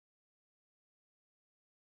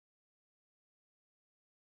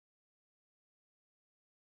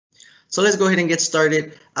So let's go ahead and get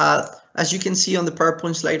started. As you can see on the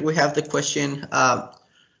PowerPoint slide, we have the question,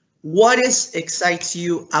 what excites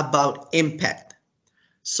you about impact?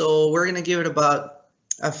 So we're going to give it about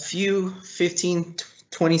a few 15,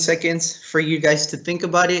 20 seconds for you guys to think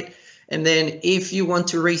about it. And then if you want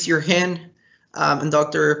to raise your hand, and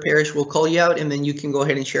Dr. Parrish will call you out, and then you can go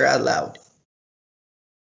ahead and share out loud.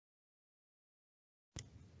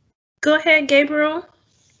 Go ahead, Gabriel.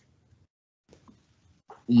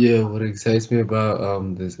 Yeah, what excites me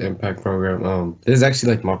about this impact program, this is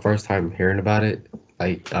actually like my first time hearing about it.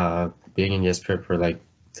 Like being in Yes Prep for like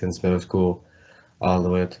since middle school all the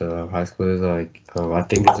way up to high school is like I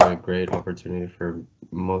think it's a great opportunity for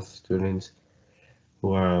most students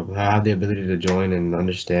who have the ability to join and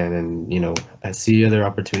understand and see other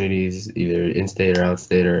opportunities either in state or out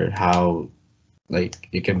state or how like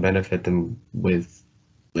it can benefit them with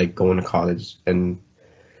like going to college and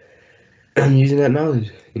using that knowledge,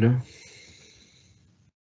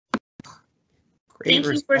 Thank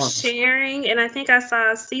you for sharing. And I think I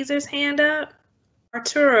saw Caesar's hand up.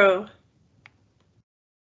 Arturo.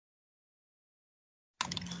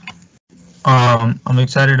 I'm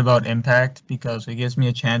excited about impact because it gives me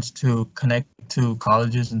a chance to connect to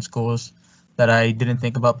colleges and schools that I didn't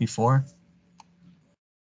think about before.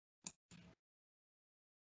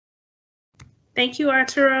 Thank you,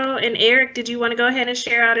 Arturo. And Eric, did you want to go ahead and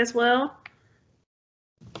share out as well?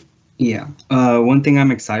 Yeah, one thing I'm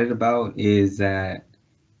excited about is that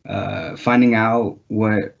finding out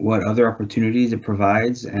what other opportunities it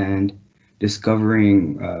provides and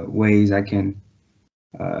discovering ways I can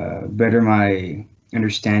better my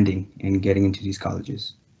understanding in getting into these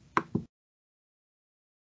colleges.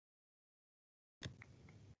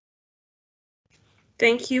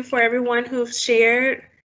 Thank you for everyone who've shared.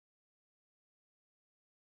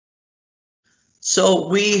 So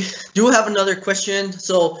we do have another question.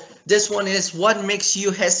 So this one is, what makes you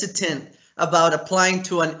hesitant about applying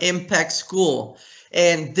to an impact school?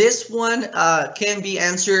 And this one can be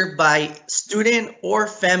answered by student or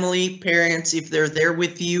family, parents, if they're there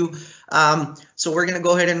with you. So we're going to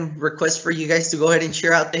go ahead and request for you guys to go ahead and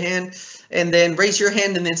share out the hand, and then raise your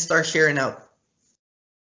hand and then start sharing out.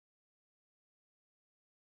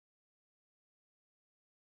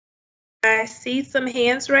 I see some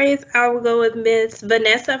hands raised. I will go with Ms.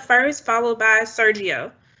 Vanessa first, followed by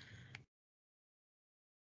Sergio.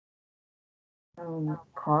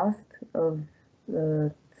 Cost of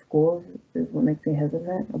the schools is what makes me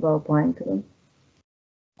hesitant about applying to them.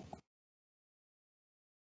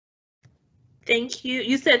 Thank you.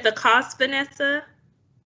 You said the cost, Vanessa?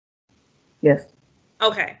 Yes.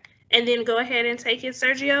 Okay. And then go ahead and take it,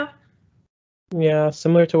 Sergio. Yeah,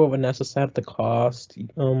 similar to what Vanessa said, the cost.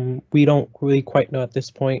 We don't really quite know at this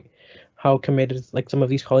point how committed like some of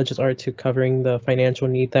these colleges are to covering the financial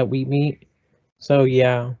need that we meet. So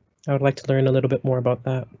yeah, I would like to learn a little bit more about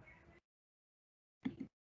that.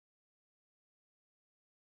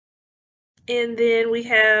 And then we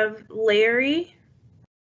have Larry.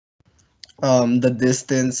 The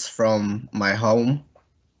distance from my home.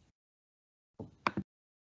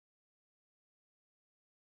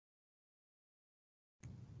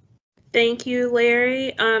 Thank you,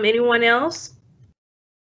 Larry. Anyone else?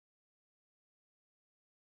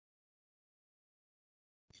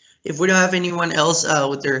 If we don't have anyone else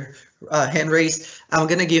with their hand raised, I'm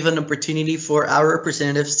going to give an opportunity for our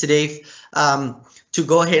representatives today to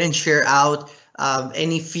go ahead and share out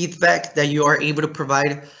any feedback that you are able to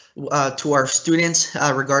provide to our students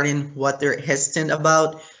regarding what they're hesitant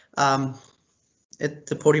about.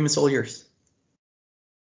 The podium is all yours.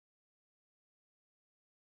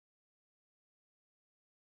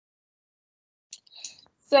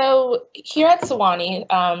 So here at Sewanee,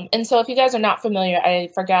 and so if you guys are not familiar, I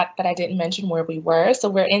forgot that I didn't mention where we were. So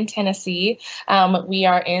we're in Tennessee. We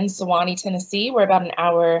are in Sewanee, Tennessee. We're about an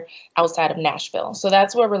hour outside of Nashville. So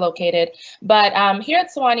that's where we're located. But here at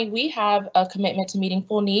Sewanee, we have a commitment to meeting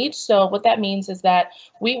full needs. So what that means is that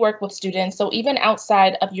we work with students. So even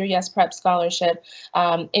outside of your Yes Prep scholarship,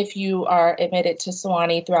 if you are admitted to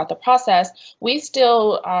Sewanee throughout the process, we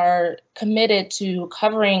still are committed to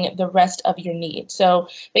covering the rest of your needs. So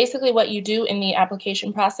basically what you do in the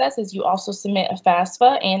application process is you also submit a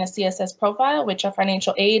FAFSA and a CSS profile, which are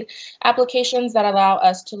financial aid applications that allow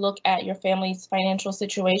us to look at your family's financial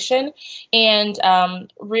situation and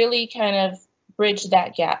really kind of bridge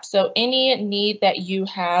that gap. So any need that you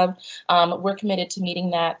have, we're committed to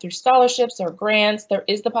meeting that through scholarships or grants. There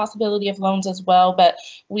is the possibility of loans as well, but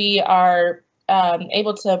we are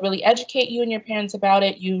able to really educate you and your parents about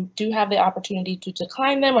it. You do have the opportunity to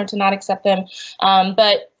decline them or to not accept them.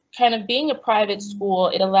 But kind of being a private school,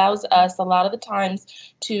 it allows us a lot of the times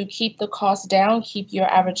to keep the costs down, keep your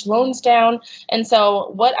average loans down. And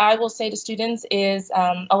so what I will say to students is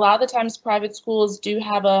a lot of the times private schools do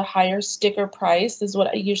have a higher sticker price, is what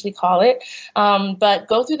I usually call it. But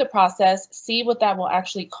go through the process, see what that will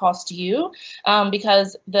actually cost you,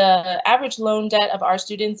 because the average loan debt of our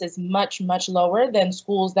students is much, much lower than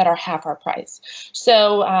schools that are half our price.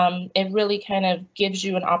 So it really kind of gives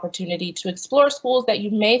you an opportunity to explore schools that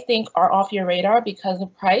you may think are off your radar because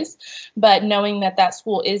of price, but knowing that that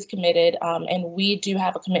school is committed, and we do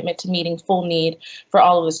have a commitment to meeting full need for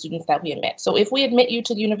all of the students that we admit. So if we admit you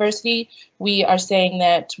to the university, we are saying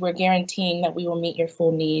that we're guaranteeing that we will meet your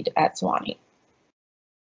full need at Sewanee.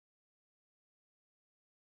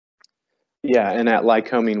 Yeah, and at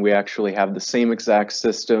Lycoming, we actually have the same exact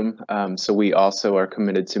system. So we also are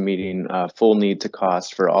committed to meeting full need to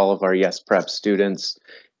cost for all of our Yes Prep students.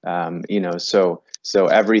 So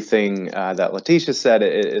everything that Letitia said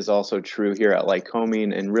is also true here at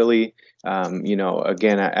Lycoming, and really,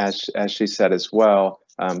 again, as she said as well,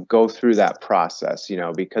 go through that process,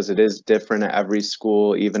 because it is different at every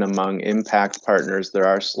school. Even among impact partners, there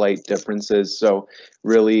are slight differences. So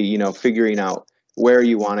really, figuring out where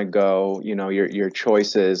you want to go, your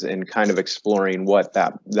choices, and kind of exploring what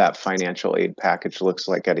that financial aid package looks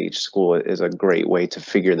like at each school is a great way to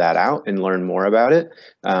figure that out and learn more about it.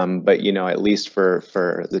 But at least for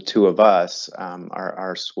the two of us,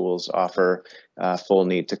 our schools offer full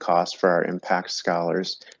need to cost for our impact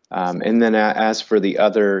scholars. And then as for the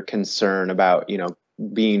other concern about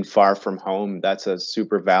being far from home, that's a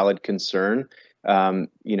super valid concern.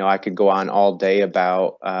 I could go on all day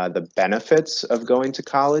about the benefits of going to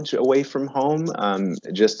college away from home,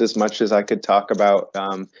 just as much as I could talk about,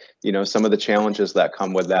 some of the challenges that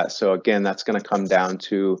come with that. So again, that's going to come down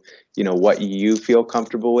to, what you feel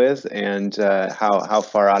comfortable with, and how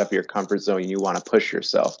far out of your comfort zone you want to push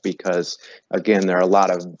yourself. Because again, there are a lot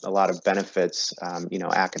of benefits,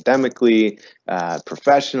 academically,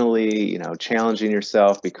 professionally, challenging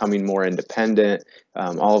yourself, becoming more independent.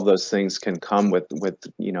 All of those things can come with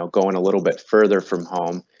going a little bit further from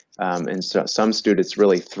home. And so some students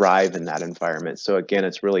really thrive in that environment. So again,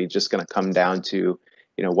 it's really just going to come down to,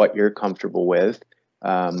 what you're comfortable with.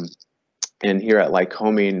 And here at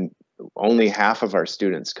Lycoming, only half of our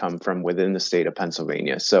students come from within the state of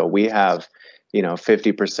Pennsylvania. So we have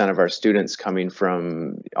 50% of our students coming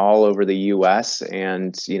from all over the US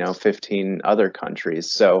and 15 other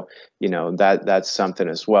countries. So that's something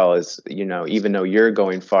as well, is even though you're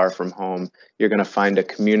going far from home, you're going to find a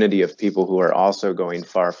community of people who are also going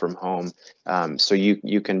far from home. So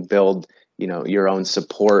you can build your own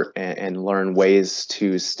support and learn ways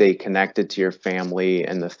to stay connected to your family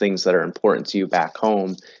and the things that are important to you back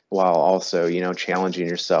home, while also, challenging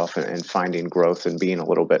yourself and finding growth and being a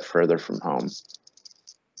little bit further from home.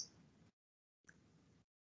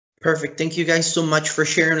 Perfect. Thank you guys so much for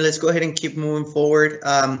sharing. Let's go ahead and keep moving forward.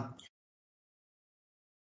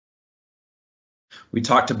 We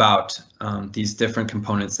talked about these different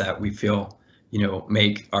components that we feel,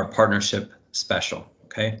 make our partnership special,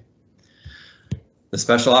 okay? The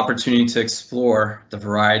special opportunity to explore the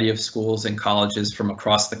variety of schools and colleges from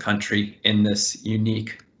across the country in this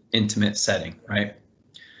unique, intimate setting, right?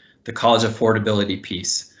 The college affordability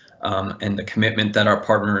piece, and the commitment that our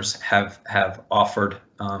partners have offered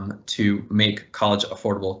to make college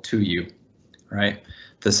affordable to you, right?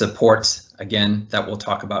 The supports, again, that we'll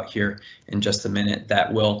talk about here in just a minute,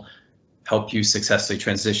 that will help you successfully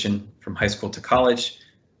transition from high school to college,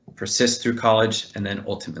 persist through college, and then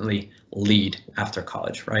ultimately lead after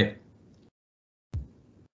college, right?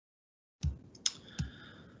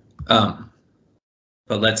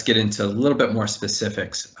 But let's get into a little bit more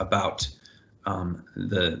specifics about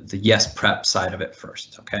the Yes Prep side of it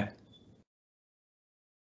first, okay?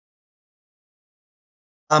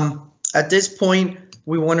 At this point,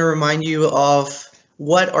 we want to remind you of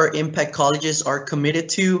what our impact colleges are committed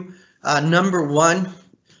to. Number one,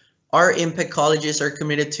 our impact colleges are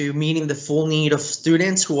committed to meeting the full need of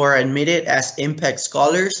students who are admitted as impact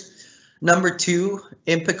scholars. Number two,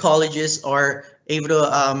 impact colleges are able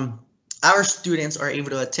to, our students are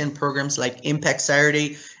able to attend programs like Impact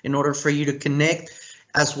Saturday in order for you to connect,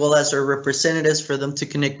 as well as our representatives for them to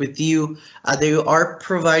connect with you. They are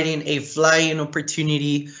providing a fly-in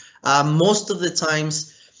opportunity. Most of the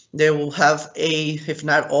times they will have if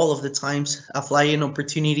not all of the times, a fly-in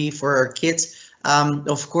opportunity for our kids.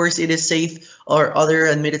 Of course, it is safe. Our other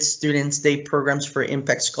admitted students, they programs for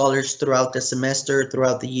impact scholars throughout the semester,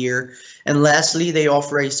 throughout the year. And lastly, they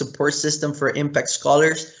offer a support system for impact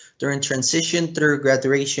scholars during transition through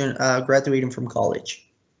graduation, graduating from college.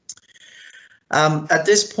 At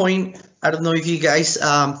this point, I don't know if you guys,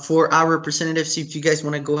 for our representatives, if you guys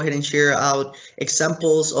want to go ahead and share out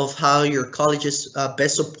examples of how your colleges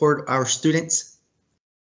best support our students.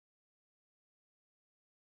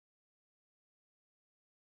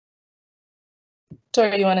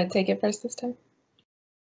 Tori, you want to take it first this time?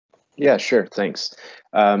 Yeah, sure. Thanks.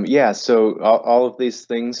 Yeah, so all of these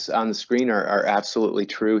things on the screen are absolutely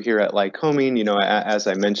true here at Lycoming. You know, as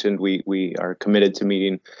I mentioned, we are committed to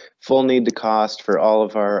meeting full need to cost for all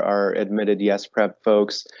of our admitted Yes Prep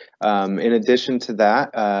folks. In addition to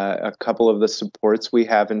that, a couple of the supports we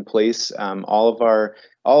have in place, all of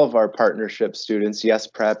our partnership students, Yes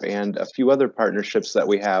Prep, and a few other partnerships that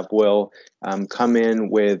we have will come in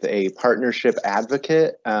with a partnership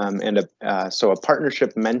advocate and so a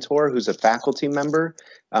partnership mentor who's a faculty member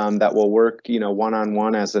that will work, you know,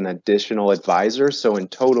 one-on-one as an additional advisor. So in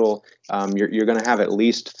total, you're going to have at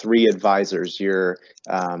least 3 advisors. Your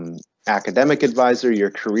academic advisor, your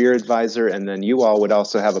career advisor, and then you all would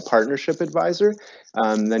also have a partnership advisor.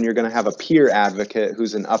 Then you're going to have a peer advocate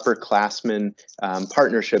who's an upperclassman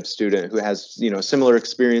partnership student who has, you know, similar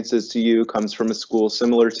experiences to you, comes from a school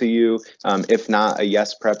similar to you, if not a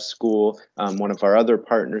Yes Prep school, one of our other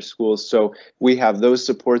partner schools. So we have those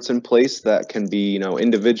supports in place that can be, you know,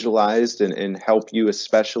 individualized and help you,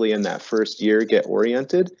 especially in that first year, get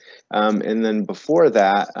oriented. And then before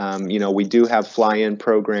that, you know, we do have fly-in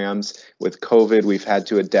programs. With COVID, we've had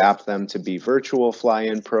to adapt them to be virtual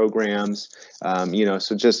fly-in programs. You know,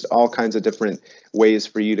 so just all kinds of different ways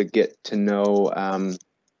for you to get to know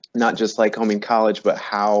not just Lycoming College, but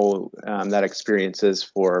how that experience is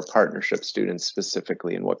for partnership students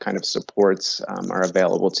specifically, and what kind of supports are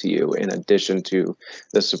available to you in addition to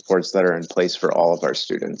the supports that are in place for all of our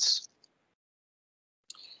students.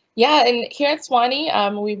 Yeah, and here at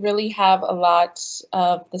Sewanee, we really have a lot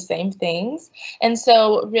of the same things. And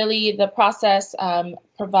so really the process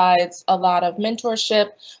provides a lot of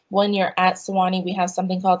mentorship. When you're at Sewanee, we have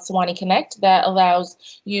something called Sewanee Connect that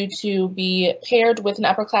allows you to be paired with an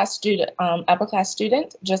upper class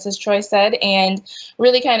student, just as Troy said, and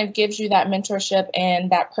really kind of gives you that mentorship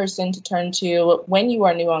and that person to turn to when you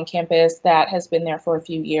are new on campus that has been there for a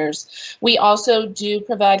few years. We also do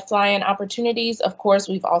provide fly-in opportunities. Of course,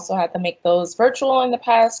 we've also had to make those virtual in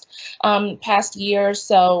the past year,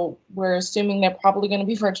 so we're assuming they're probably going to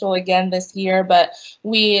be virtual again this year, but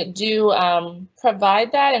we do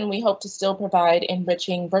provide that, and we hope to still provide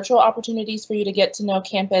enriching virtual opportunities for you to get to know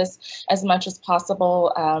campus as much as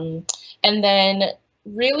possible. And then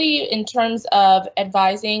really in terms of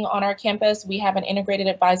advising on our campus, we have an integrated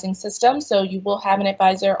advising system. So you will have an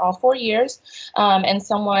advisor all 4 years and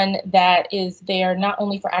someone that is there not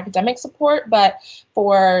only for academic support, but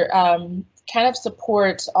for kind of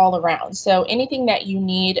support all around. So anything that you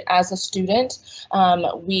need as a student,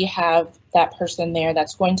 we have that person there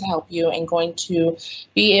that's going to help you and going to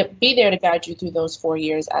be there to guide you through those 4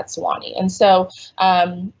 years at Sewanee. And so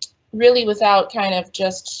really without kind of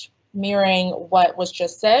just mirroring what was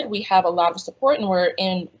just said, we have a lot of support, and we're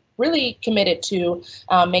really committed to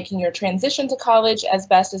making your transition to college as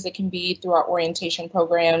best as it can be through our orientation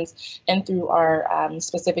programs and through our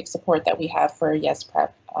specific support that we have for Yes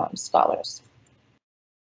Prep scholars.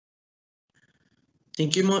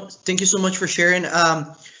 Thank you so much for sharing.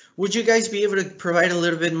 Would you guys be able to provide a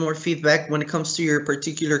little bit more feedback when it comes to your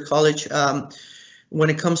particular college, when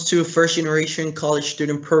it comes to first generation college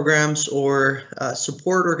student programs or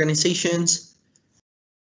support organizations?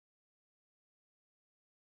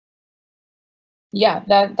 Yeah,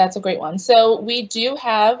 that's a great one. So we do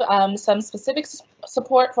have some specific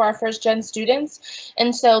support for our first gen students.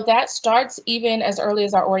 And so that starts even as early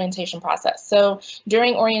as our orientation process. So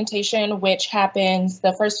during orientation, which happens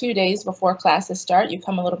the first few days before classes start, you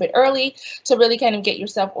come a little bit early to really kind of get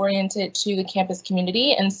yourself oriented to the campus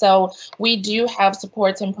community. And so we do have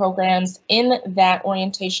supports and programs in that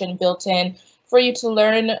orientation built in for you to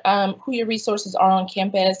learn who your resources are on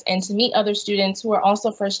campus and to meet other students who are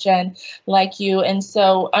also first gen like you. And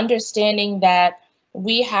so understanding that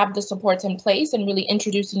we have the supports in place and really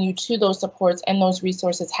introducing you to those supports and those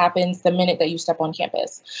resources happens the minute that you step on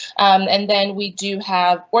campus. And then we do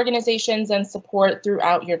have organizations and support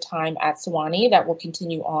throughout your time at Sewanee that will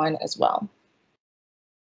continue on as well.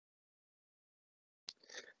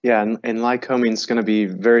 Yeah, and Lycoming is going to be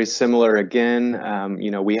very similar again. You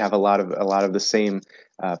know, we have a lot of the same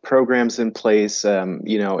programs in place.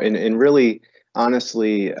 You know, and really,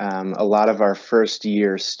 honestly, a lot of our first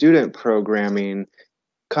year student programming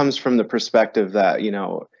comes from the perspective that, you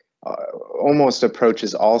know, almost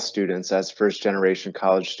approaches all students as first-generation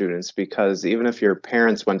college students, because even if your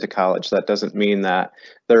parents went to college, that doesn't mean that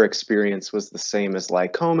their experience was the same as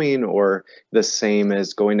Lycoming or the same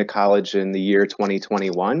as going to college in the year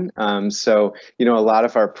 2021. So, you know, a lot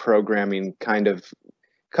of our programming kind of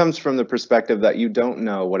comes from the perspective that you don't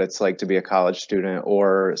know what it's like to be a college student,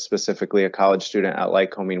 or specifically a college student at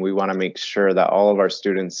Lycoming. We want to make sure that all of our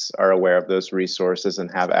students are aware of those resources and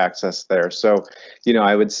have access there. So, you know,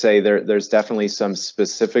 I would say there's definitely some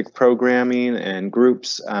specific programming and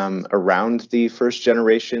groups around the first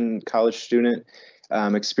generation college student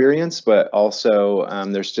experience, but also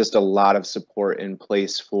there's just a lot of support in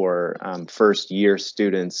place for first year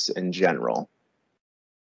students in general.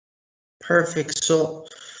 Perfect. So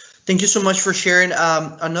thank you so much for sharing.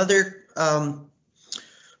 Another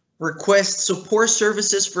request, support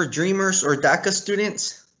services for Dreamers or DACA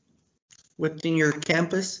students within your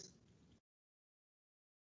campus.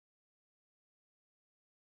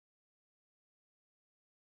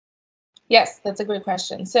 Yes, that's a great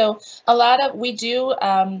question. So we do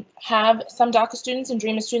have some DACA students and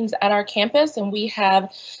DREAMer students at our campus, and we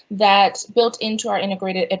have that built into our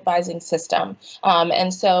integrated advising system.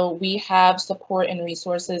 And so we have support and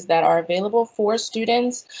resources that are available for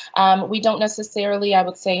students. We don't necessarily, I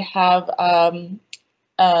would say, have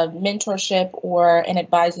a mentorship or an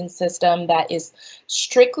advising system that is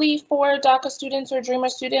strictly for DACA students or DREAMer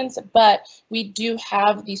students, but we do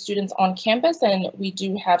have these students on campus, and we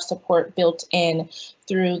do have support built in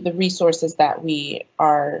through the resources that we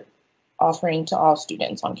are offering to all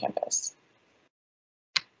students on campus.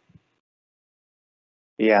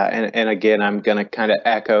 Yeah, and again, I'm going to kind of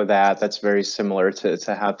echo that. That's very similar to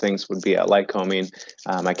how things would be at Lycoming.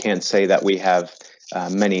 I can't say that we have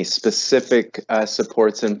many specific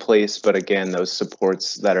supports in place, but again, those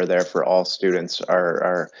supports that are there for all students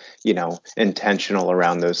are you know, intentional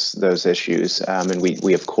around those issues. And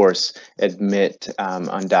we of course admit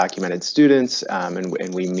undocumented students, and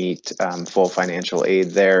we meet full financial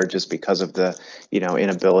aid there just because of the, you know,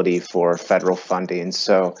 inability for federal funding.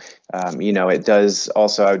 So you know, it does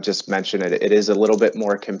also, I would just mention it is a little bit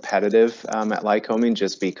more competitive at Lycoming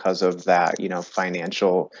just because of that, you know,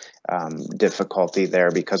 financial difficulty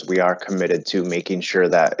there, because we are committed to making sure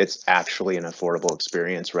that it's actually an affordable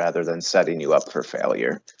experience rather than setting you up for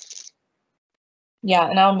failure. Yeah,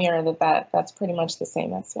 and I'll mirror that's pretty much the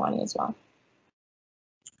same at Sewanee as well.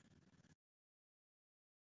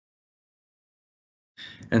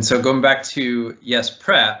 And so going back to Yes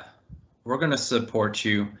Prep, we're going to support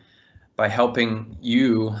you by helping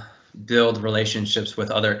you build relationships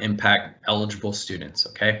with other impact eligible students,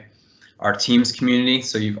 okay? Our teams community,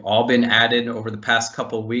 so you've all been added over the past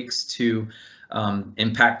couple of weeks to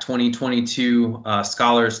Impact 2022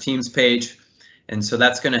 Scholars Teams page. And so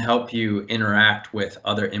that's going to help you interact with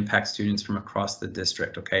other impact students from across the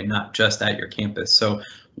district, okay? Not just at your campus. So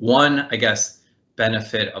one, I guess,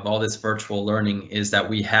 benefit of all this virtual learning is that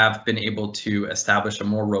we have been able to establish a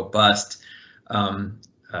more robust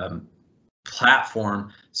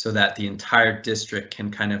platform so that the entire district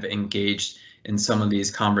can kind of engage in some of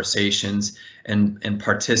these conversations and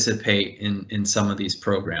participate in some of these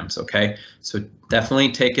programs, okay? So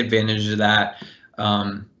definitely take advantage of that.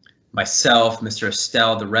 Myself, Mr.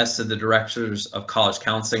 Estelle, the rest of the directors of college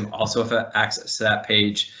counseling also have access to that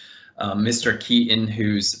page. Mr. Keaton,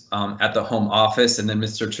 who's at the home office, and then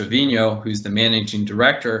Mr. Trevino, who's the managing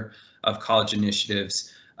director of college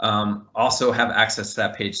initiatives, also have access to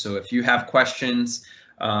that page. So if you have questions,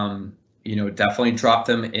 you know, definitely drop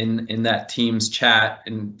them in that Teams chat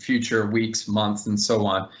in future weeks, months, and so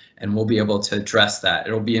on, and we'll be able to address that.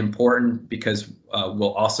 It'll be important because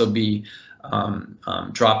we'll also be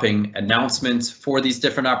dropping announcements for these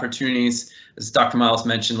different opportunities, as Dr. Miles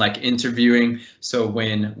mentioned, like interviewing. So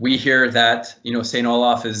when we hear that, you know, St.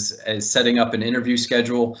 Olaf is setting up an interview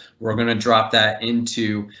schedule, we're going to drop that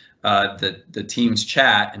into the Teams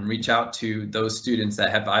chat and reach out to those students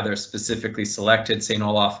that have either specifically selected St.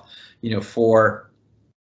 Olaf, you know, for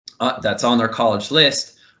that's on their college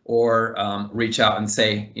list, or reach out and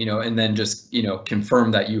say, you know, and then just, you know, confirm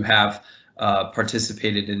that you have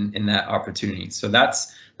participated in that opportunity. So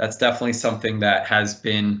that's definitely something that has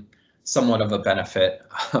been somewhat of a benefit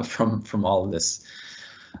from all of this.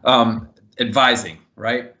 Advising,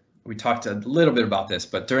 right? We talked a little bit about this,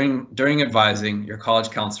 but during advising, your college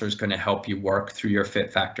counselor is going to help you work through your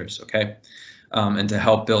fit factors, okay? And to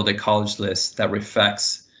help build a college list that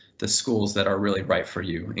reflects the schools that are really right for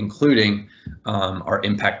you, including our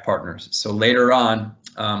impact partners. So later on,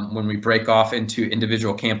 when we break off into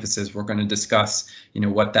individual campuses, we're going to discuss, you know,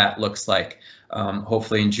 what that looks like.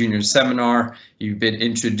 Hopefully in junior seminar, you've been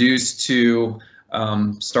introduced to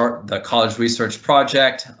start the college research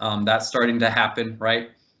project. That's starting to happen,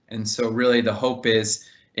 right? And so really the hope is,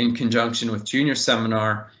 in conjunction with junior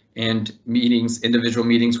seminar and meetings, individual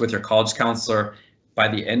meetings with your college counselor, by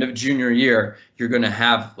the end of junior year, you're going to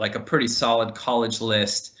have like a pretty solid college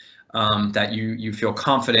list that you feel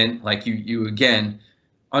confident, like you again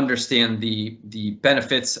understand the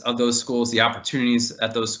benefits of those schools, the opportunities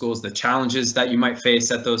at those schools, the challenges that you might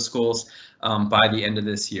face at those schools by the end of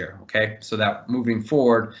this year. Okay, so that moving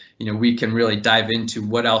forward, we can really dive into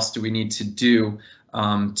what else do we need to do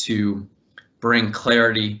to bring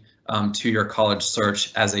clarity to your college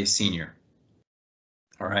search as a senior.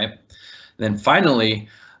 All right. Then finally,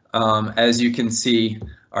 as you can see,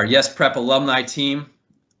 our Yes Prep alumni team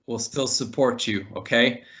will still support you,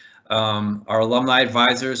 okay? Our alumni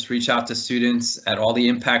advisors reach out to students at all the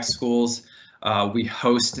impact schools. We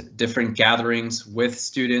host different gatherings with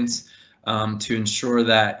students to ensure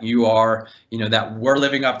that you are, that we're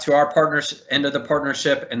living up to our end of the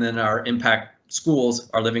partnership, and then our impact schools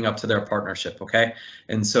are living up to their partnership, okay?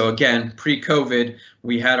 And so again, pre-COVID,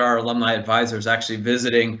 we had our alumni advisors actually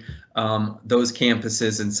visiting those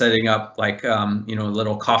campuses and setting up like,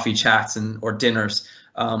 little coffee chats or dinners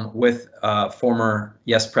with former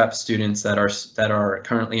Yes Prep students that are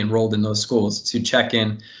currently enrolled in those schools to check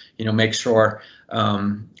in, make sure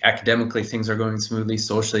academically things are going smoothly,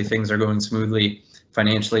 socially things are going smoothly,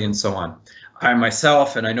 financially, and so on. I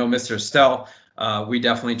myself, and I know Mr. Estelle, we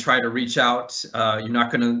definitely try to reach out. You're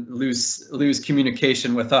not going to lose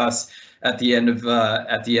communication with us at the end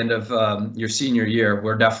of your senior year.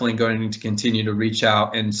 We're definitely going to continue to reach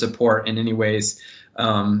out and support in any ways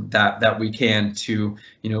that we can to,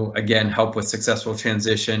 again, help with successful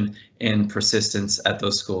transition and persistence at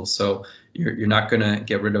those schools. So you're not going to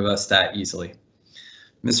get rid of us that easily.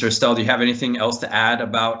 Mr. Estelle, do you have anything else to add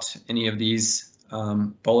about any of these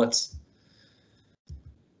bullets?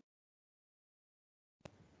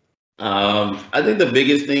 I think the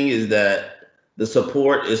biggest thing is that the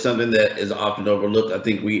support is something that is often overlooked. I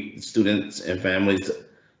think we students and families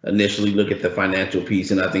initially look at the financial piece,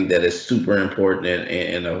 and I think that is super important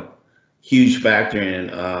and a huge factor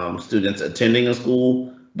in students attending a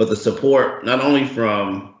school. But the support, not only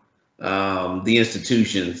from the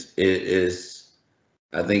institutions, is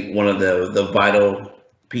I think one of the vital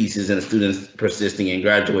pieces in students persisting and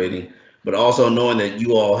graduating, but also knowing that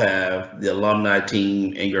you all have the alumni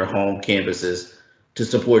team and your home campuses to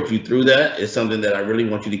support you through that is something that I really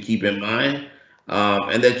want you to keep in mind.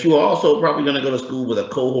 And that you are also probably going to go to school with a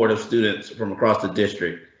cohort of students from across the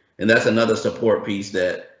district. And that's another support piece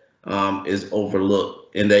that is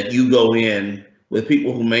overlooked, and that you go in with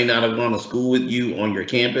people who may not have gone to school with you on your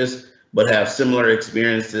campus, but have similar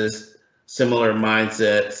experiences, similar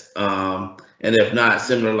mindsets, and if not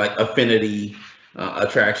similar, like affinity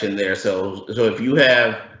attraction there. So if you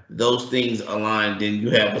have those things aligned, then you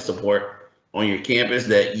have the support on your campus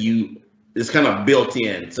that is kind of built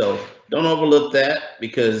in. So don't overlook that,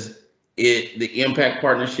 because the impact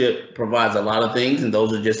partnership provides a lot of things, and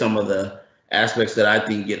those are just some of the aspects that I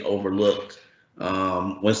think get overlooked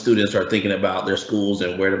when students are thinking about their schools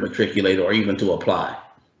and where to matriculate or even to apply.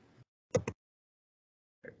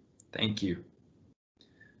 Thank you.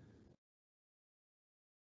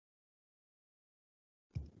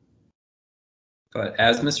 But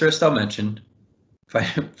as Mr. Estelle mentioned,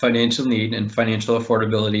 financial need and financial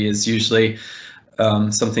affordability is usually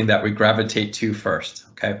something that we gravitate to first,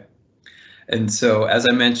 okay? And so, as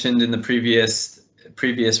I mentioned in the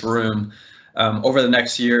previous room, over the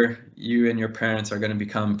next year, you and your parents are going to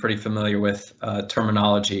become pretty familiar with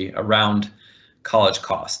terminology around college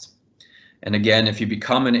cost. And again, if you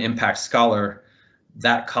become an impact scholar,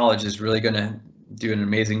 that college is really going to do an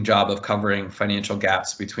amazing job of covering financial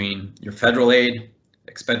gaps between your federal aid,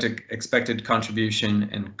 expected contribution,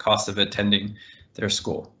 and cost of attending their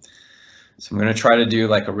school. So I'm going to try to do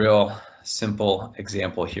like a real simple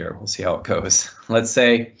example here. We'll see how it goes. Let's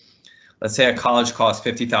say a college costs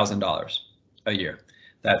 $50,000 a year.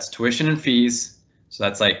 That's tuition and fees. So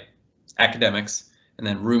that's like academics, and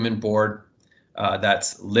then room and board.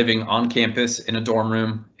 That's living on campus in a dorm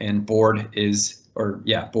room, and board is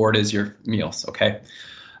your meals, okay?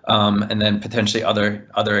 And then potentially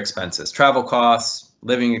other expenses, travel costs,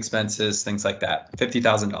 living expenses, things like that,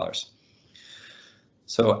 $50,000.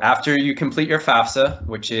 So after you complete your FAFSA,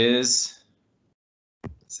 which is,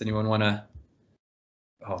 does anyone want to,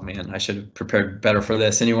 oh man, I should have prepared better for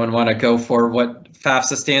this. Anyone want to go for what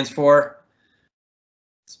FAFSA stands for?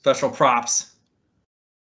 Special props.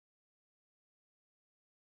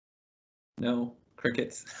 No,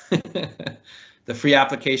 crickets. The free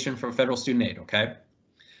application for federal student aid, okay?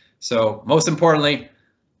 So most importantly,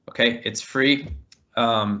 okay, it's free.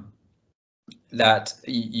 that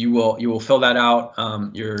you will fill that out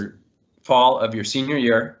your fall of your senior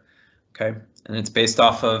year, okay? And it's based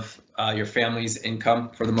off of your family's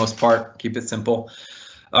income for the most part. Keep it simple.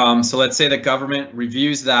 So let's say the government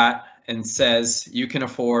reviews that and says you can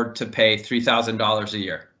afford to pay $3,000 a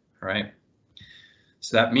year, right?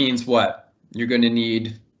 So that means what? You're going to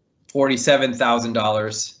need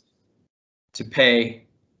 $47,000 to pay,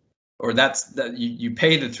 or you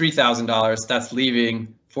pay the $3,000. That's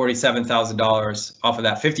leaving $47,000 off of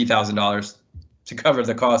that $50,000 to cover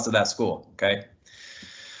the cost of that school. Okay.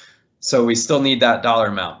 So we still need that dollar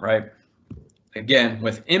amount, right? Again,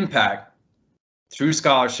 with impact through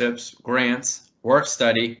scholarships, grants, work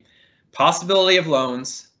study, possibility of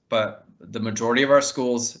loans, but the majority of our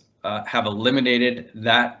schools have eliminated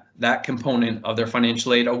that component of their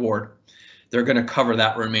financial aid award. They're going to cover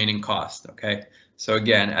that remaining cost. Okay. So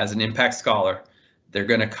again, as an impact scholar, they're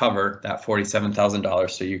going to cover that $47,000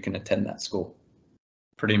 so you can attend that school.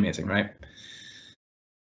 Pretty amazing, right?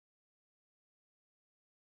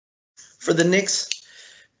 For the next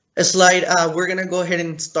slide, we're going to go ahead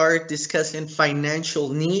and start discussing financial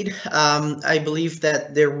need. I believe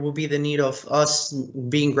that there will be the need of us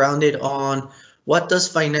being grounded on what does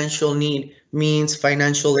financial need means,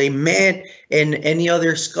 financial aid met, and any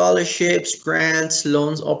other scholarships, grants,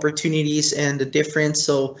 loans, opportunities, and the difference.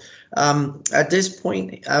 So at this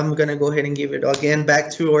point, I'm going to go ahead and give it again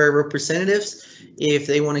back to our representatives if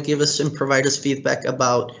they want to give us and provide us feedback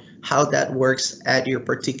about how that works at your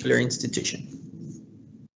particular institution.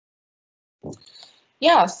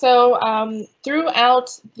 Yeah, so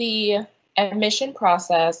throughout the admission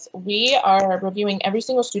process, we are reviewing every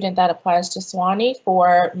single student that applies to Sewanee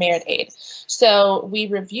for merit aid. So we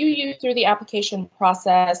review you through the application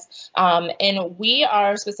process, and we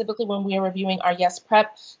are specifically, when we are reviewing our Yes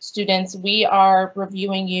Prep students, we are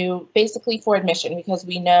reviewing you basically for admission, because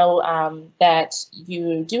we know that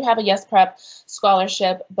you do have a Yes Prep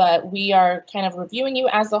scholarship, but we are kind of reviewing you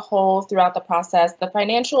as a whole throughout the process. The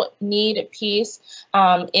financial need piece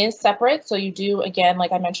is separate. So you do, again,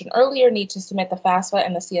 like I mentioned earlier, need to submit the FAFSA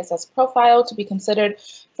and the CSS profile to be considered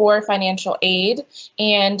for financial aid.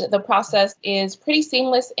 And the process is pretty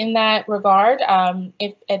seamless in that regard.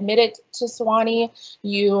 If admitted to Sewanee,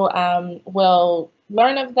 you will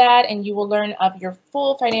learn of that, and you will learn of your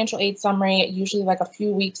full financial aid summary usually like a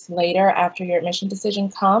few weeks later after your admission decision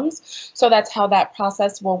comes. So that's how that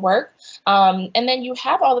process will work. And then you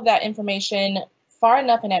have all of that information far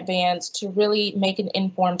enough in advance to really make an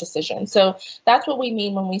informed decision. So that's what we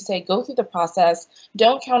mean when we say go through the process.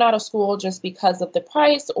 Don't count out a school just because of the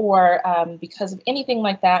price or because of anything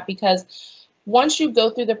like that, because once you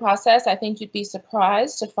go through the process, I think you'd be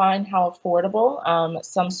surprised to find how affordable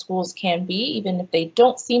some schools can be, even if they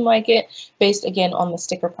don't seem like it, based again on the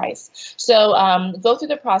sticker price. So go through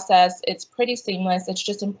the process. It's pretty seamless. It's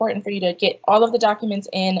just important for you to get all of the documents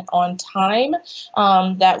in on time.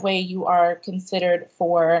 That way you are considered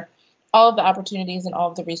for all of the opportunities and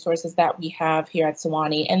all of the resources that we have here at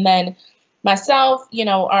Sewanee. And then myself,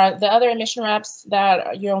 the other admission reps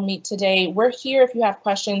that you'll meet today, we're here if you have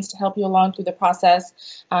questions to help you along through the process.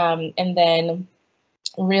 And then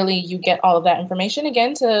really you get all of that information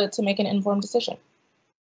again to make an informed decision.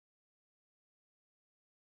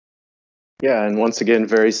 Yeah, and once again,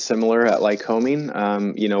 very similar at Lycoming.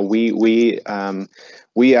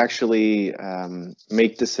 We actually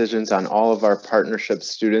make decisions on all of our partnership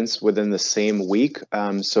students within the same week.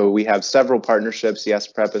 So we have several partnerships, Yes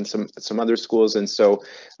Prep and some other schools, and so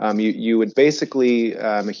you would basically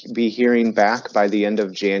be hearing back by the end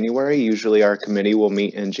of January. Usually our committee will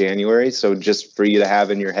meet in January, so just for you to have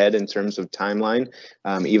in your head in terms of timeline.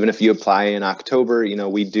 Even if you apply in October,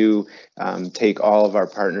 we do take all of our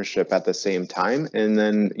partnership at the same time. And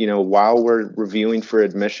then, while we're reviewing for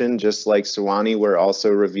admission, just like Sewanee, we're also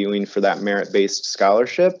reviewing for that merit-based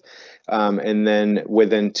scholarship. And then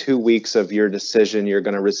within 2 weeks of your decision, you're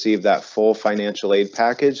going to receive that full financial aid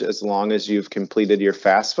package as long as you've completed your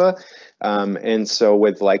FAFSA. And so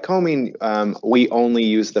with Lycoming, we only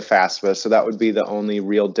use the FAFSA. So that would be the only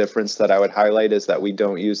real difference that I would highlight, is that we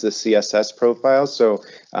don't use the CSS profile. So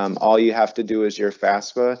all you have to do is your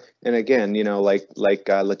FAFSA. And again, like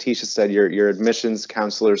Letitia said, your admissions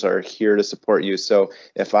counselors are here to support you. So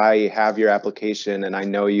if I have your application and I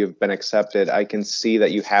know you've been accepted, I can see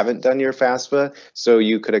that you haven't done your FAFSA. So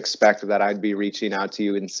you could expect that I'd be reaching out to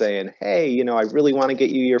you and saying, hey, I really want to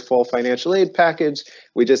get you your full financial aid package.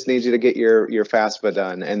 We just need you to get get your FAFSA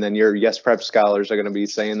done, and then your Yes Prep scholars are going to be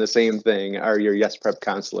saying the same thing, or your Yes Prep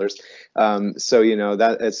counselors. So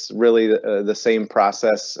that it's really the same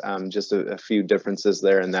process, just a few differences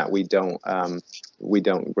there in that we don't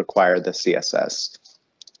require the CSS.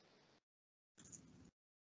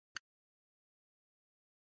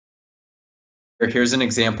 Here's an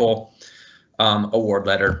example award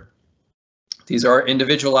letter. These are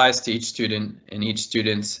individualized to each student and each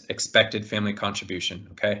student's expected family contribution,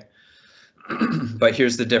 okay? But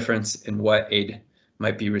here's the difference in what aid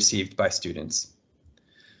might be received by students.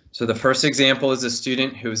 So the first example is a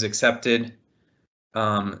student who is accepted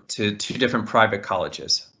to 2 different private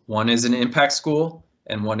colleges. One is an impact school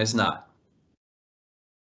and one is not.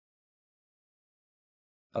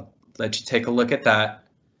 I'll let you take a look at that,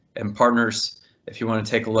 and partners, if you want to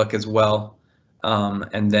take a look as well.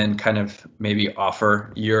 And then kind of maybe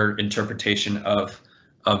offer your interpretation of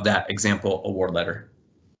that example award letter.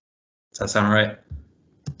 Does that sound right?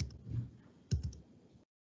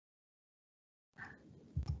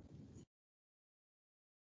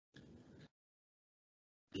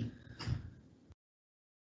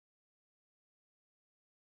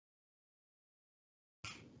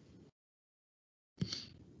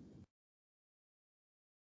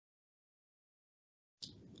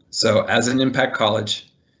 So as an impact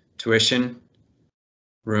college, tuition,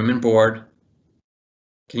 room and board.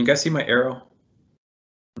 Can you guys see my arrow?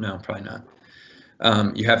 No, probably not.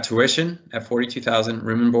 You have tuition at $42,000,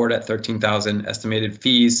 room and board at $13,000, estimated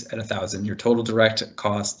fees at $1,000. Your total direct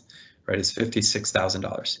cost, right, is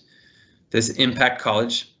 $56,000. This impact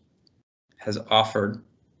college has offered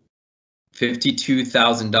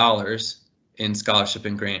 $52,000 in scholarship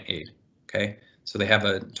and grant aid. Okay, so they have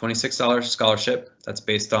a $26 scholarship that's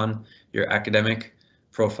based on your academic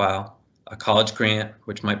profile, a college grant,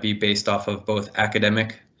 which might be based off of both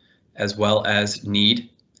academic as well as need,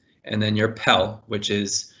 and then your Pell, which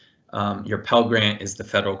is your Pell grant is the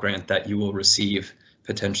federal grant that you will receive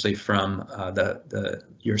potentially from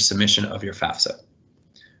your submission of your FAFSA.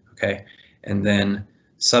 Okay, and then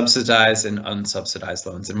subsidized and unsubsidized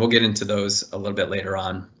loans, and we'll get into those a little bit later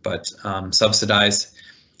on, but subsidized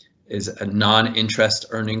is a non-interest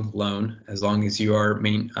earning loan as long as you are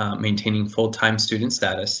maintaining full-time student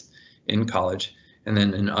status in college. And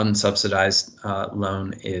then an unsubsidized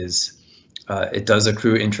loan is, it does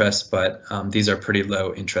accrue interest, but these are pretty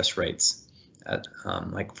low interest rates at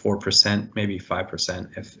like 4%, maybe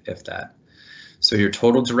 5%, if that. So your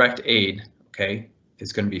total direct aid, okay,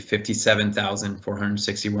 is going to be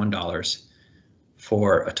 $57,461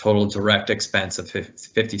 for a total direct expense of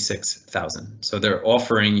 $56,000. So they're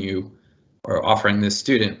offering you, or offering this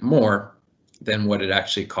student, more than what it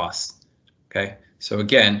actually costs. Okay, so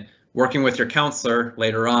again, working with your counselor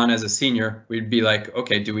later on as a senior, we'd be like,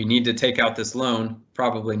 okay, do we need to take out this loan?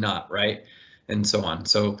 Probably not, right? And so on.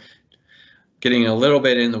 So getting a little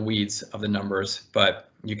bit in the weeds of the numbers,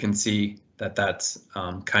 but you can see that that's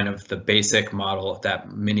kind of the basic model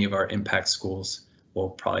that many of our impact schools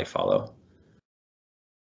will probably follow.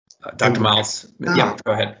 Dr. Miles, yeah,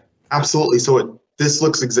 go ahead. Absolutely. So this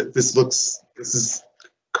is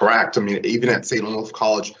correct. I mean, even at St. Olaf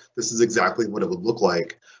College, this is exactly what it would look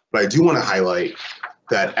like. But I do want to highlight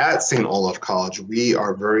that at St. Olaf College, we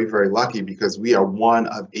are very, very lucky because we are one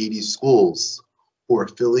of 80 schools who are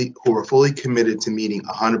fully committed to meeting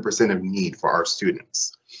 100% of need for our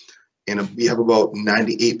students. And we have about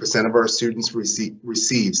 98% of our students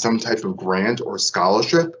receive some type of grant or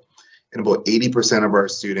scholarship, and about 80% of our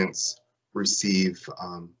students receive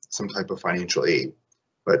some type of financial aid.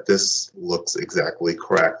 But this looks exactly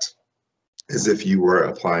correct, as if you were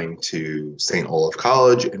applying to St. Olaf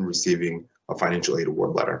College and receiving a financial aid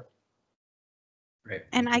award letter. Right.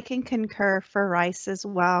 And I can concur for Rice as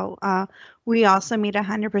well. We also meet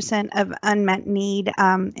 100% of unmet need,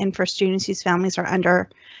 and for students whose families are under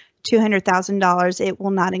 $200,000, it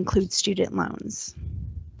will not include student loans.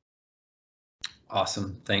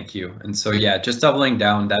 Awesome, thank you. And so, yeah, just doubling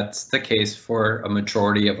down, that's the case for a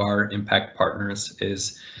majority of our impact partners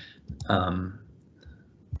is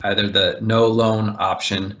either the no loan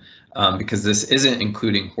option, because this isn't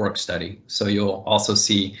including work study. So you'll also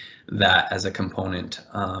see that as a component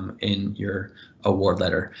in your award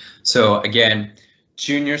letter. So again,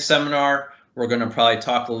 junior seminar, we're going to probably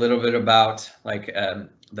talk a little bit about like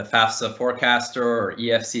the FAFSA forecaster or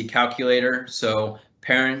EFC calculator. So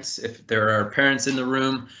parents, if there are parents in the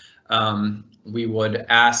room, we would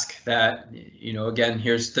ask that, you know, again,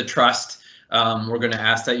 here's the trust. We're going to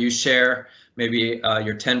ask that you share maybe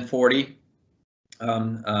your 1040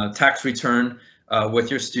 tax return with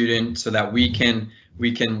your student so that we can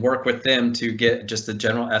work with them to get just a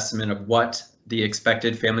general estimate of what the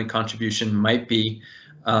expected family contribution might be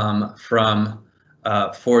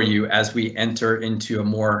for you as we enter into a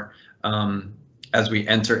more as we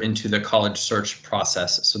enter into the college search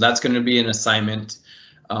process. So that's going to be an assignment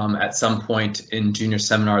at some point in junior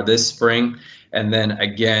seminar this spring. And then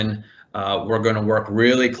again, we're going to work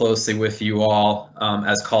really closely with you all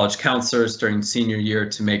as college counselors during senior year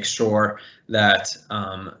to make sure that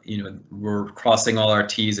we're crossing all our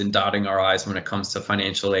T's and dotting our I's when it comes to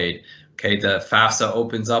financial aid. Okay, the FAFSA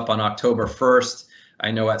opens up on October 1st.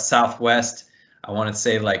 I know at Southwest, I want to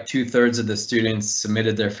say like 2/3 of the students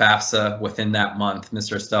submitted their FAFSA within that month.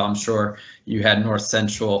 Mr. Estelle, I'm sure you had North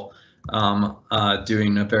Central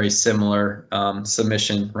doing a very similar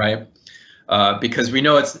submission, right? Because we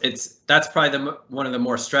know that's probably one of the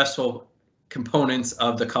more stressful components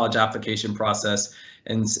of the college application process,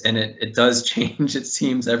 and it does change, it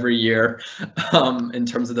seems, every year in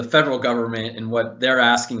terms of the federal government and what they're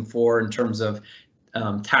asking for in terms of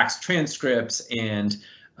tax transcripts and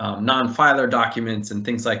non-filer documents and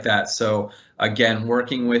things like that. So again,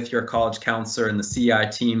 working with your college counselor and the CI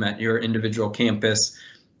team at your individual campus,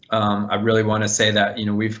 I really want to say that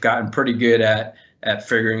we've gotten pretty good at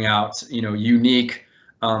figuring out unique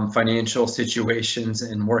financial situations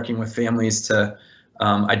and working with families to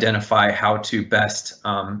identify how to best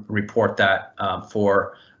report that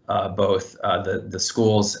for both the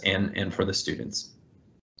schools and for the students.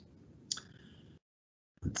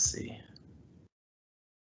 Let's see.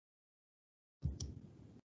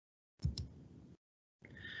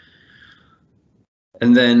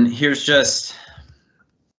 And then here's just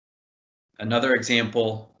another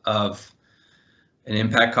example of an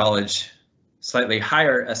impact college, slightly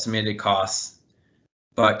higher estimated costs,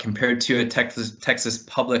 but compared to a Texas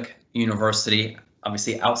public university,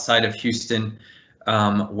 obviously outside of Houston,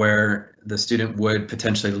 where the student would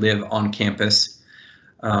potentially live on campus,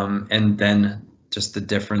 and then just the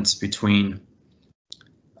difference between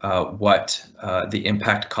what the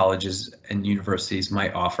impact colleges and universities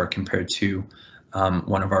might offer compared to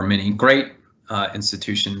one of our many great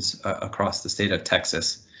institutions across the state of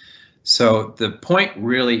Texas. So the point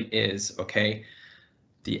really is, okay,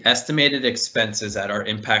 the estimated expenses at our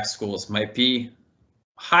impact schools might be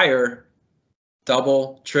higher,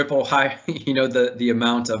 double, triple high, the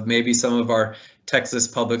amount of maybe some of our Texas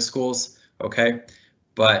public schools, okay?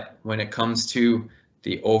 But when it comes to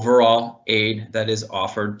the overall aid that is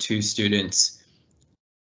offered to students,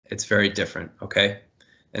 it's very different, okay?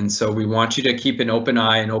 And so we want you to keep an open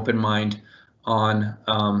eye and open mind on,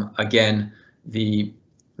 again, the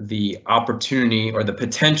opportunity or the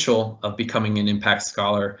potential of becoming an impact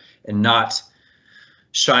scholar and not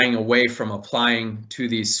shying away from applying to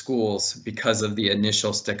these schools because of the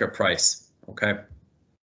initial sticker price, okay?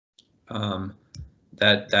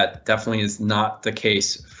 That definitely is not the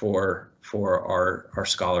case for our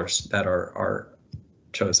scholars that are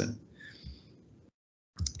chosen.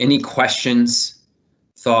 Any questions,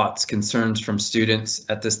 thoughts, concerns from students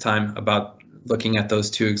at this time about looking at those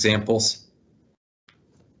two examples?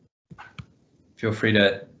 Feel free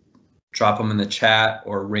to drop them in the chat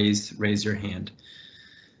or raise your hand.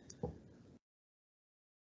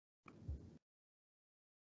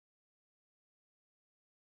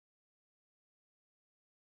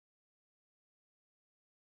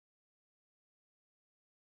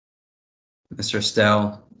 Mr.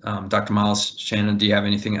 Estelle, Dr. Miles, Shannon, do you have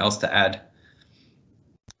anything else to add?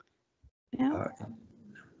 No.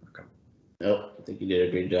 Okay. Nope, I think you did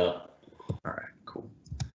a great job. All right, cool.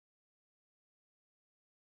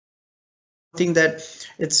 I think that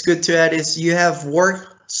it's good to add is you have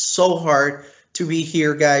worked so hard to be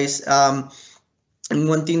here, guys. And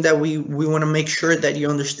one thing that we want to make sure that you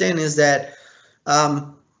understand is that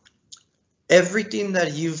everything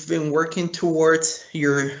that you've been working towards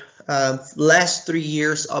your last 3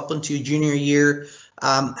 years up until junior year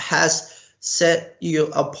has set you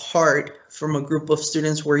apart from a group of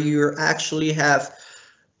students where you actually have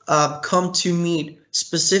come to meet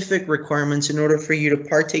specific requirements in order for you to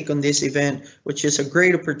partake on this event, which is a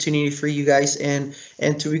great opportunity for you guys. And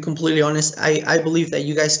to be completely honest, I believe that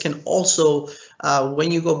you guys can also, when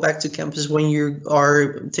you go back to campus, when you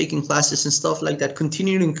are taking classes and stuff like that,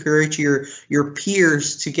 continue to encourage your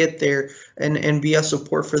peers to get there and be a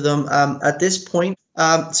support for them at this point.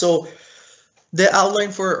 So the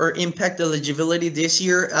outline for our impact eligibility this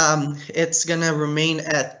year, it's gonna remain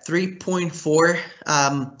at 3.4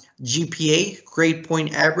 GPA, grade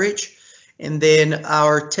point average. And then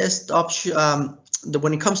our test option,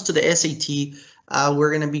 when it comes to the SAT,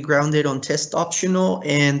 we're gonna be grounded on test optional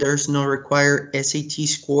and there's no required SAT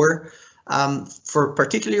score.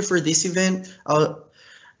 Particularly for this event,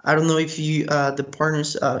 I don't know if you, the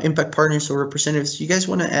partners, impact partners or representatives, you guys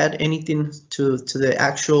want to add anything to the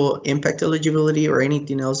actual impact eligibility or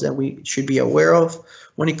anything else that we should be aware of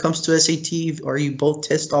when it comes to SAT? Are you both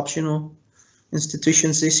test optional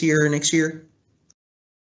institutions this year or next year?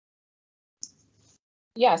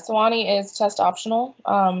 Yeah, Sewanee is test optional.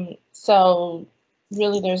 So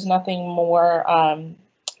really there's nothing more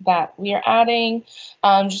that we are adding.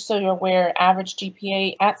 Just so you're aware, average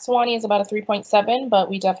GPA at Sewanee is about a 3.7, but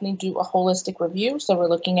we definitely do a holistic review. So we're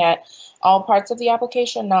looking at all parts of the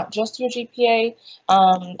application, not just your GPA.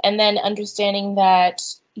 And then understanding that,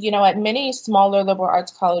 you know, at many smaller liberal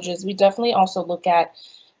arts colleges, we definitely also look at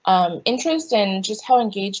interest and just how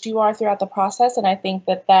engaged you are throughout the process. And I think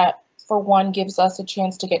that for one gives us a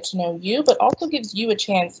chance to get to know you, but also gives you a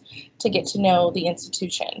chance to get to know the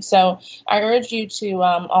institution. So I urge you to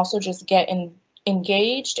also just get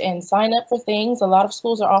engaged and sign up for things. A lot of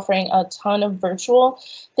schools are offering a ton of virtual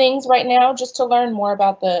things right now just to learn more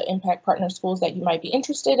about the impact partner schools that you might be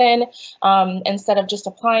interested in, instead of just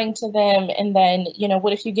applying to them and then, you know,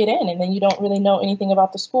 what if you get in and then you don't really know anything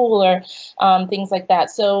about the school or things like that.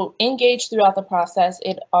 So engage throughout the process.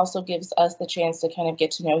 It also gives us the chance to kind of get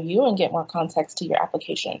to know you and get more context to your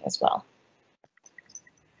application as well.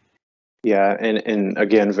 Yeah, and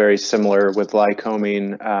again, very similar with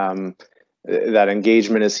Lycoming. That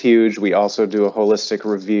engagement is huge. We also do a holistic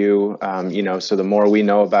review, you know, so the more we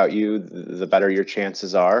know about you, the better your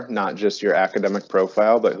chances are, not just your academic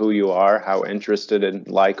profile, but who you are, how interested in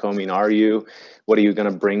Lycoming are you, what are you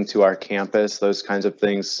going to bring to our campus? Those kinds of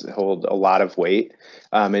things hold a lot of weight.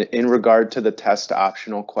 In regard to the test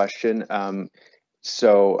optional question,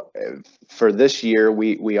 so for this year,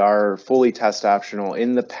 we are fully test optional.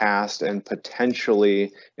 In the past and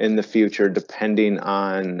potentially in the future, depending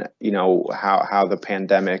on, you know, how the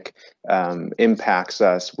pandemic impacts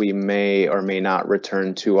us, we may or may not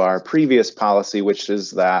return to our previous policy, which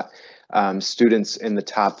is that students in the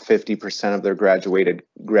top 50% of their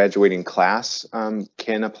graduating class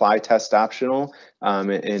can apply test optional.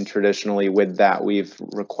 And traditionally with that, we've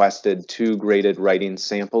requested 2 graded writing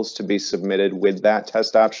samples to be submitted with that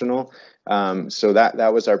test optional. So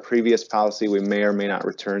that was our previous policy. We may or may not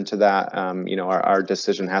return to that. You know, our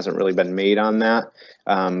decision hasn't really been made on that.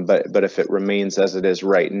 But if it remains as it is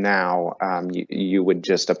right now, you would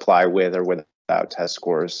just apply with or without test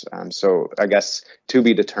scores. So I guess to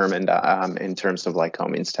be determined in terms of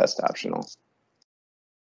Lycoming's test optional.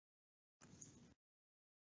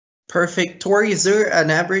 Perfect. Tori, is there an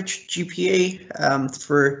average GPA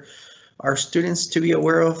for our students to be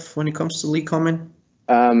aware of when it comes to Lycoming?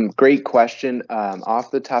 Great question.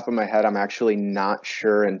 Off the top of my head, I'm actually not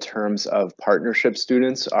sure in terms of partnership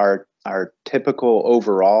students. Our typical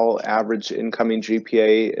overall average incoming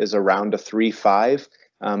GPA is around a 3.5.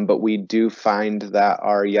 But we do find that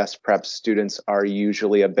our Yes Prep students are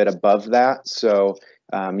usually a bit above that. So,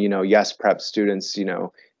 you know, Yes Prep students, you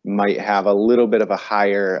know, might have a little bit of a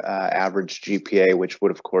higher average GPA, which would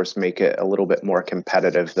of course make it a little bit more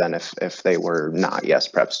competitive than if they were not Yes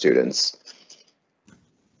Prep students.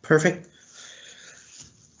 Perfect.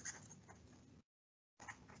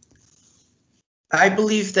 I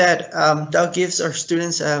believe that that gives our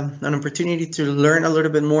students an opportunity to learn a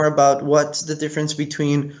little bit more about what's the difference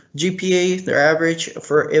between GPA, their average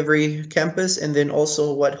for every campus, and then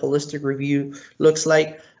also what holistic review looks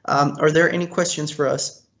like. Are there any questions for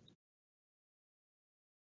us?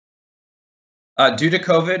 Due to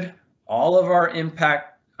COVID, all of our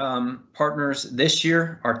impact partners this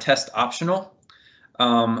year are test optional.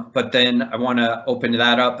 But then I want to open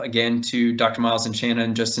that up again to Dr. Miles and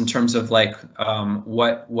Shannon, just in terms of like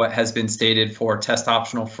what has been stated for test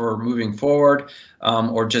optional for moving forward,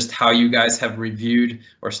 or just how you guys have reviewed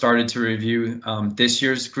or started to review this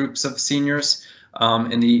year's groups of seniors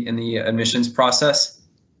in the admissions process.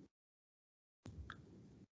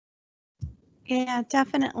 Yeah,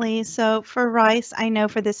 definitely. So for Rice, I know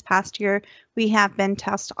for this past year, we have been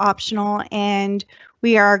test optional and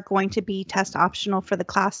we are going to be test optional for the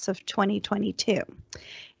class of 2022.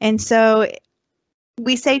 And so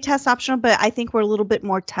we say test optional, but I think we're a little bit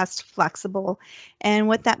more test flexible. And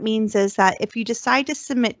what that means is that if you decide to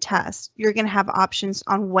submit tests, you're going to have options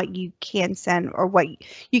on what you can send or what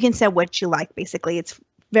you can send what you like. Basically, it's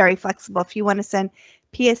very flexible. If you want to send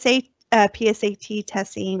PSAT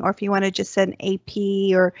testing, or if you want to just send AP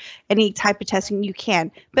or any type of testing, you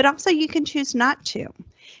can. But also you can choose not to.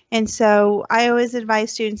 And so I always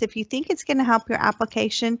advise students, if you think it's going to help your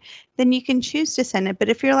application, then you can choose to send it. But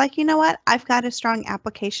if you're like, you know what, I've got a strong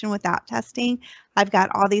application without testing, I've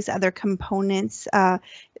got all these other components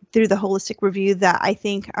through the holistic review that I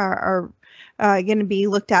think are going to be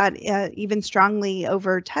looked at even strongly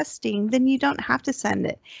over testing, then you don't have to send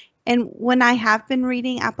it. And when I have been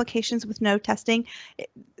reading applications with no testing,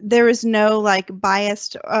 there is no like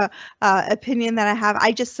biased opinion that I have.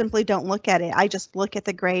 I just simply don't look at it. I just look at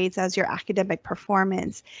the grades as your academic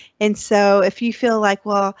performance. And so if you feel like,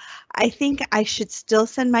 well, I think I should still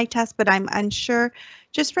send my test, but I'm unsure,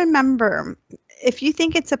 just remember, if you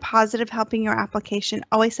think it's a positive helping your application,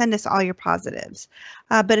 always send us all your positives.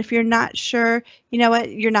 But if you're not sure, you know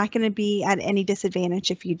what, you're not going to be at any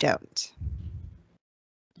disadvantage if you don't.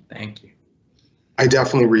 Thank you. I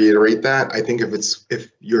definitely reiterate that. I think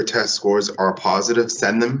if your test scores are positive,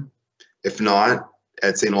 send them. If not,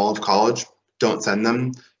 at St. Olaf College, don't send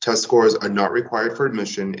them. Test scores are not required for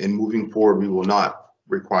admission, and moving forward, we will not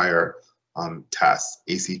require tests,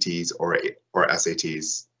 ACTs or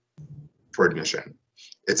SATs for admission.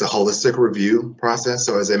 It's a holistic review process.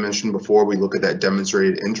 So as I mentioned before, we look at that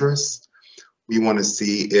demonstrated interest. We want to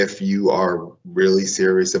see if you are really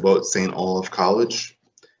serious about St. Olaf College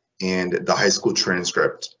and the high school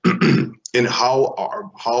transcript. And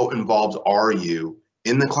how involved are you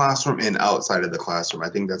in the classroom and outside of the classroom? I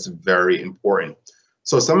think that's very important.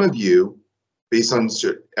 So some of you, based on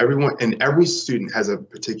everyone, and every student has a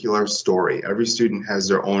particular story. Every student has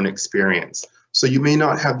their own experience. So you may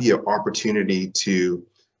not have the opportunity to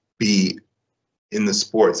be in the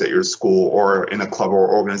sports at your school or in a club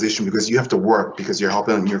or organization because you have to work because you're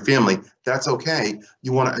helping your family. That's okay.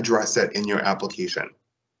 You want to address that in your application.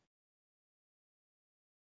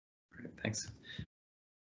 Thanks.